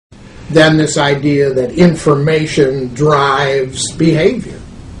than this idea that information drives behavior.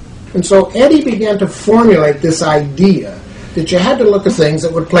 And so Eddie began to formulate this idea that you had to look at things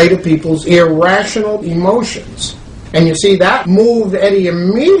that would play to people's irrational emotions. And you see, that moved Eddie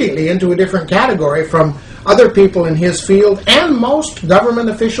immediately into a different category from other people in his field and most government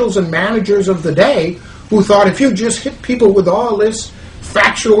officials and managers of the day who thought if you just hit people with all this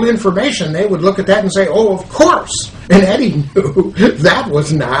factual information, they would look at that and say, oh, of course. And Eddie knew that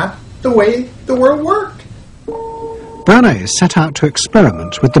was not the way the world worked. Bernays set out to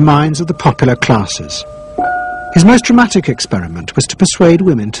experiment with the minds of the popular classes. His most dramatic experiment was to persuade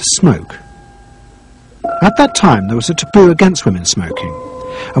women to smoke. At that time, there was a taboo against women smoking,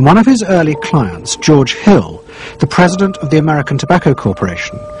 and one of his early clients, George Hill, the president of the American Tobacco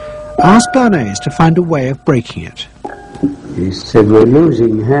Corporation, asked Bernays to find a way of breaking it. He said, we're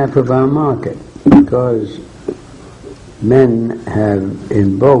losing half of our market because men have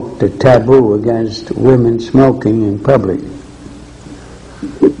invoked a taboo against women smoking in public.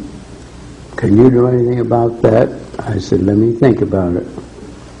 Can you do anything about that? I said, let me think about it.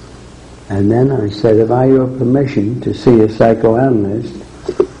 And then I said, have I your permission to see a psychoanalyst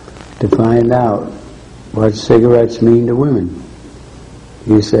to find out what cigarettes mean to women?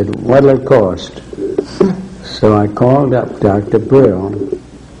 He said, what'll it cost? So I called up Dr. Brill,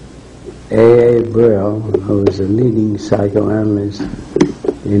 A.A. Brill, who was a leading psychoanalyst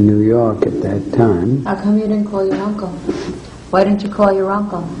in New York at that time. How come you didn't call your uncle? Why didn't you call your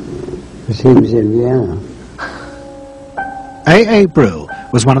uncle? Because he was in Vienna. A.A. Brill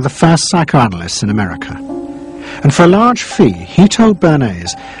was one of the first psychoanalysts in America. And for a large fee, he told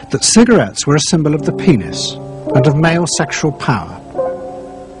Bernays that cigarettes were a symbol of the penis and of male sexual power.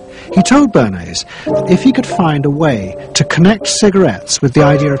 He told Bernays that if he could find a way to connect cigarettes with the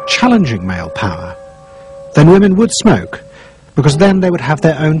idea of challenging male power, then women would smoke, because then they would have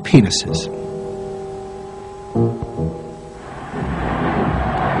their own penises.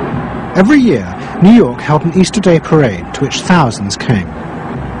 Every year, New York held an Easter Day parade to which thousands came,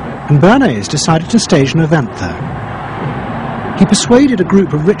 and Bernays decided to stage an event there. He persuaded a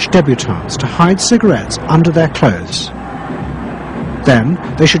group of rich debutantes to hide cigarettes under their clothes. Then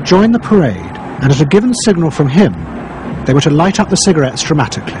they should join the parade, and at a given signal from him, they were to light up the cigarettes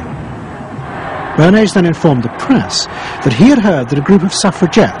dramatically. Bernays then informed the press that he had heard that a group of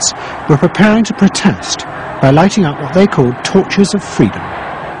suffragettes were preparing to protest by lighting up what they called torches of freedom.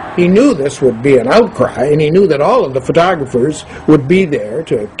 He knew this would be an outcry, and he knew that all of the photographers would be there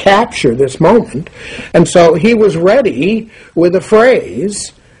to capture this moment, and so he was ready with a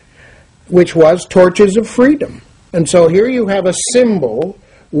phrase which was torches of freedom. And so here you have a symbol,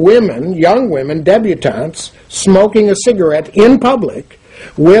 women, young women, debutantes, smoking a cigarette in public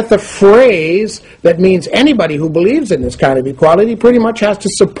with a phrase that means anybody who believes in this kind of equality pretty much has to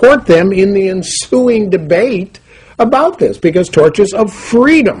support them in the ensuing debate about this, because torches of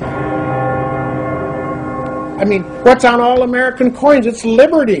freedom. I mean, what's on all American coins? It's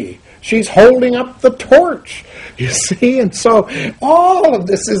liberty. She's holding up the torch, you see? And so all of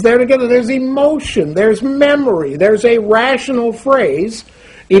this is there together. There's emotion, there's memory, there's a rational phrase,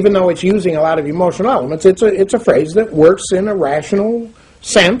 even though it's using a lot of emotional elements. It's a phrase that works in a rational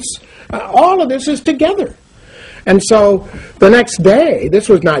sense. All of this is together. And so the next day, this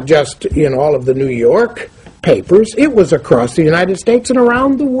was not just in all of the New York papers, it was across the United States and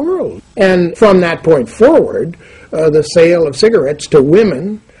around the world. And from that point forward, the sale of cigarettes to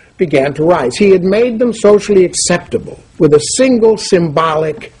women began to rise. He had made them socially acceptable with a single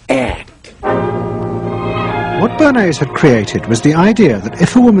symbolic act. What Bernays had created was the idea that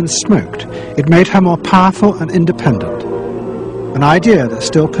if a woman smoked, it made her more powerful and independent, an idea that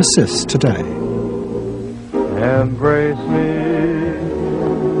still persists today. Embrace me,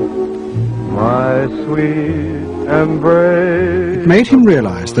 my sweet embrace. It made him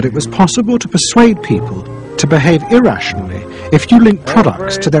realize that it was possible to persuade people to behave irrationally if you link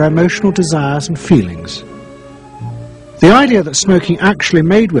products to their emotional desires and feelings. The idea that smoking actually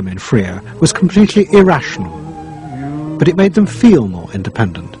made women freer was completely irrational, but it made them feel more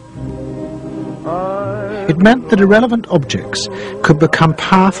independent. It meant that irrelevant objects could become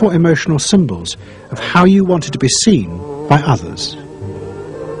powerful emotional symbols of how you wanted to be seen by others.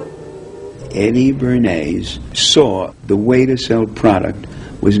 Eddie Bernays saw the way to sell product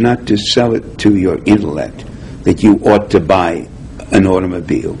was not to sell it to your intellect, that you ought to buy an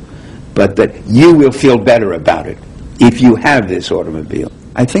automobile, but that you will feel better about it if you have this automobile.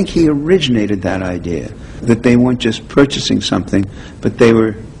 I think he originated that idea, that they weren't just purchasing something, but they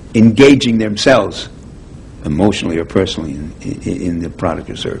were engaging themselves emotionally or personally in the product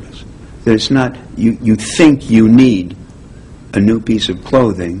or service. That it's not, you think you need a new piece of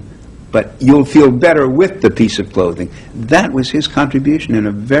clothing, but you'll feel better with the piece of clothing. That was his contribution in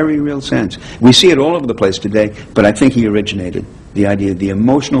a very real sense. We see it all over the place today, but I think he originated the idea of the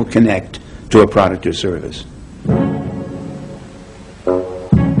emotional connect to a product or service.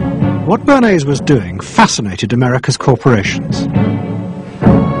 What Bernays was doing fascinated America's corporations.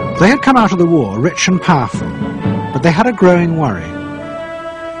 They had come out of the war rich and powerful, but they had a growing worry.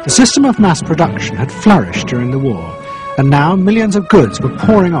 The system of mass production had flourished during the war, and now millions of goods were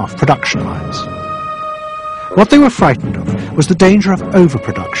pouring off production lines. What they were frightened of was the danger of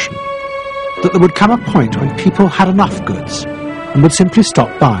overproduction, that there would come a point when people had enough goods and would simply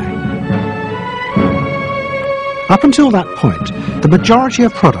stop buying. Up until that point, the majority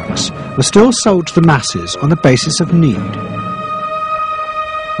of products were still sold to the masses on the basis of need.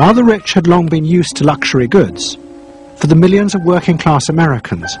 While the rich had long been used to luxury goods, for the millions of working-class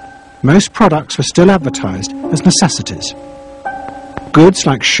Americans, most products were still advertised as necessities. Goods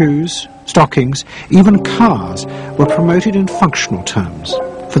like shoes, stockings, even cars were promoted in functional terms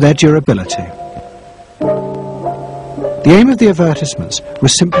for their durability. The aim of the advertisements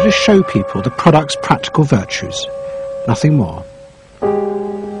was simply to show people the product's practical virtues, nothing more.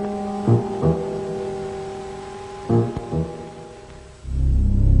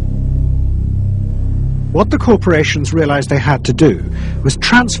 What the corporations realized they had to do was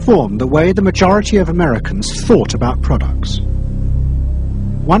transform the way the majority of Americans thought about products.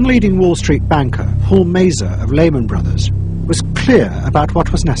 One leading Wall Street banker, Paul Mazur of Lehman Brothers, was clear about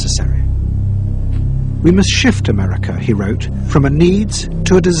what was necessary. We must shift America, he wrote, from a needs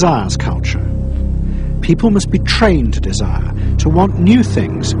to a desires culture. People must be trained to desire, to want new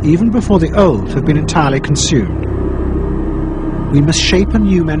things even before the old have been entirely consumed. We must shape a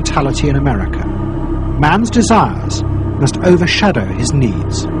new mentality in America. Man's desires must overshadow his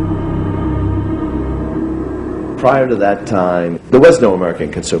needs. Prior to that time, there was no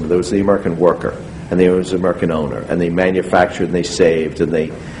American consumer. There was the American worker, and there was the American owner, and they manufactured and they saved and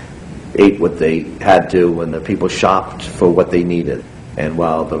they ate what they had to, and the people shopped for what they needed. And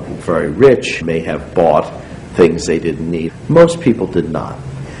while the very rich may have bought things they didn't need, most people did not.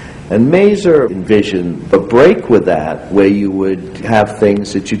 And Mazur envisioned a break with that, where you would have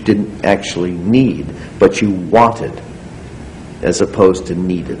things that you didn't actually need, but you wanted, as opposed to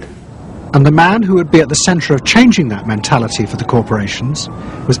needed. And the man who would be at the center of changing that mentality for the corporations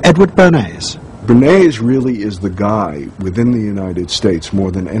was Edward Bernays. Bernays really is the guy within the United States, more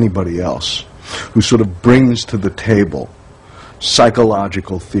than anybody else, who sort of brings to the table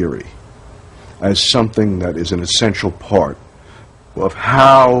psychological theory as something that is an essential part of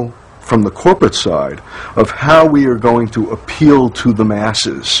how, from the corporate side, of how we are going to appeal to the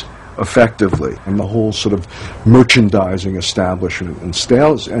masses effectively. And the whole sort of merchandising establishment and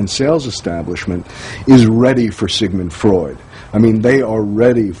sales establishment is ready for Sigmund Freud. I mean, they are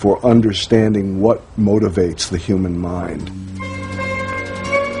ready for understanding what motivates the human mind.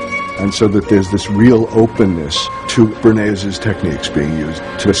 And so that there's this real openness to Bernays' techniques being used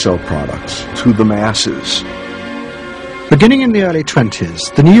to sell products to the masses. Beginning in the early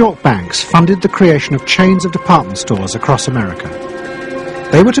 20s, the New York banks funded the creation of chains of department stores across America.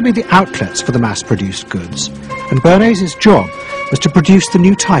 They were to be the outlets for the mass-produced goods, and Bernays' job was to produce the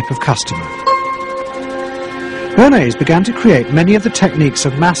new type of customer. Bernays began to create many of the techniques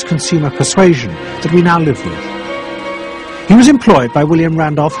of mass consumer persuasion that we now live with. He was employed by William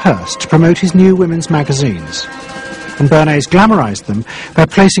Randolph Hearst to promote his new women's magazines, and Bernays glamorized them by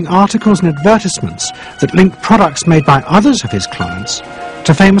placing articles and advertisements that linked products made by others of his clients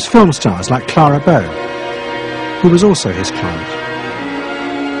to famous film stars like Clara Bow, who was also his client.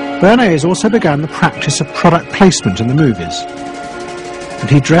 Bernays also began the practice of product placement in the movies, and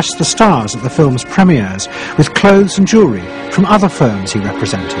he dressed the stars at the film's premieres with clothes and jewellery from other firms he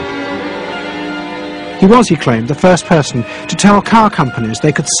represented. He was, he claimed, the first person to tell car companies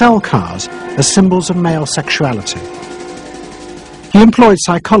they could sell cars as symbols of male sexuality. He employed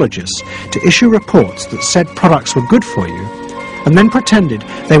psychologists to issue reports that said products were good for you, and then pretended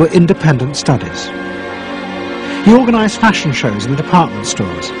they were independent studies. He organised fashion shows in the department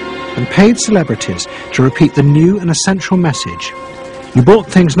stores and paid celebrities to repeat the new and essential message: you bought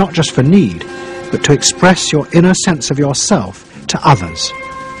things not just for need, but to express your inner sense of yourself to others.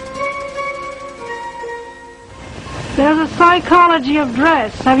 There's a psychology of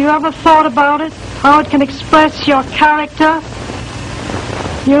dress. Have you ever thought about it? How it can express your character?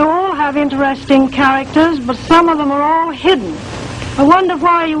 You all have interesting characters, but some of them are all hidden. I wonder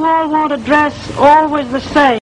why you all want to dress always the same.